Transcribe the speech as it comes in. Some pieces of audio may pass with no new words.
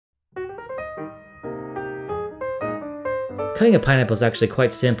Cutting a pineapple is actually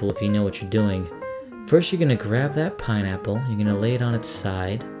quite simple if you know what you're doing. First, you're going to grab that pineapple, you're going to lay it on its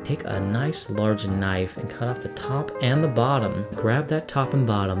side, take a nice large knife and cut off the top and the bottom. Grab that top and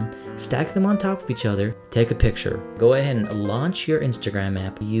bottom, stack them on top of each other, take a picture. Go ahead and launch your Instagram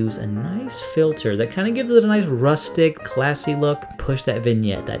app. Use a nice filter that kind of gives it a nice rustic, classy look. Push that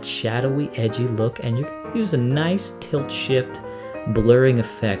vignette, that shadowy, edgy look, and you can use a nice tilt shift blurring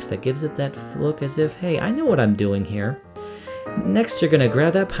effect that gives it that look as if, hey, I know what I'm doing here. Next, you're going to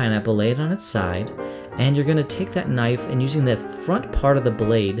grab that pineapple, lay it on its side, and you're going to take that knife and using the front part of the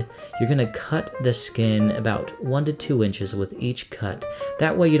blade, you're going to cut the skin about 1 to 2 inches with each cut.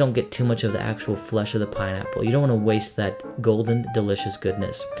 That way you don't get too much of the actual flesh of the pineapple. You don't want to waste that golden, delicious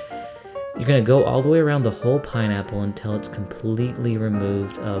goodness. You're going to go all the way around the whole pineapple until it's completely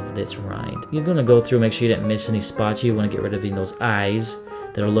removed of its rind. You're going to go through, make sure you didn't miss any spots. You want to get rid of those eyes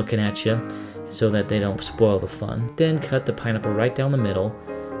that are looking at you so that they don't spoil the fun. Then cut the pineapple right down the middle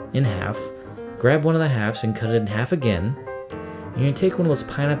in half. Grab one of the halves and cut it in half again. You're going to take one of those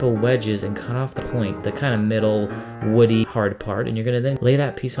pineapple wedges and cut off the point, the kind of middle, woody, hard part, and you're going to then lay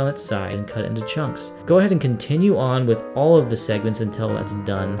that piece on its side and cut it into chunks. Go ahead and continue on with all of the segments until that's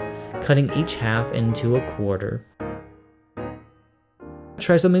done, cutting each half into a quarter.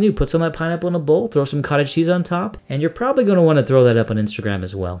 Try something new. Put some of that pineapple in a bowl, throw some cottage cheese on top, and you're probably going to want to throw that up on Instagram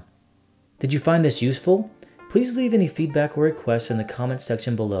as well. Did you find this useful? Please leave any feedback or requests in the comments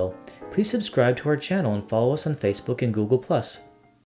section below. Please subscribe to our channel and follow us on Facebook and Google+.